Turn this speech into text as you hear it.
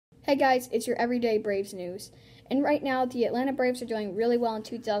Hey guys, it's your everyday Braves news. And right now, the Atlanta Braves are doing really well in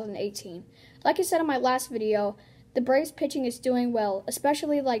 2018. Like I said in my last video, the Braves pitching is doing well,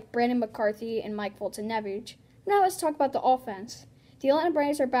 especially like Brandon McCarthy and Mike Foltynewicz. Now let's talk about the offense. The Atlanta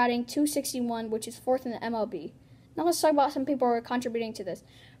Braves are batting .261, which is 4th in the MLB. Now let's talk about some people who are contributing to this.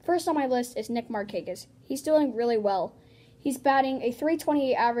 First on my list is Nick Markakis. He's doing really well. He's batting a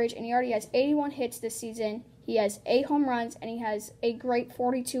 .328 average, and he already has 81 hits this season. He has 8 home runs, and he has a great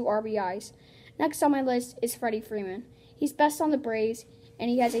 42 RBIs. Next on my list is Freddie Freeman. He's best on the Braves, and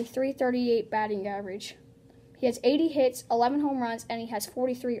he has a .338 batting average. He has 80 hits, 11 home runs, and he has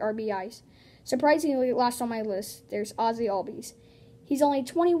 43 RBIs. Surprisingly, last on my list, there's Ozzie Albies. He's only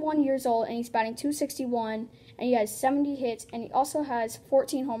 21 years old, and he's batting .261, and he has 70 hits, and he also has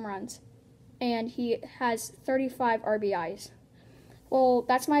 14 home runs, and he has 35 RBIs. Well,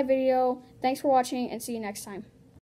 that's my video. Thanks for watching, and see you next time.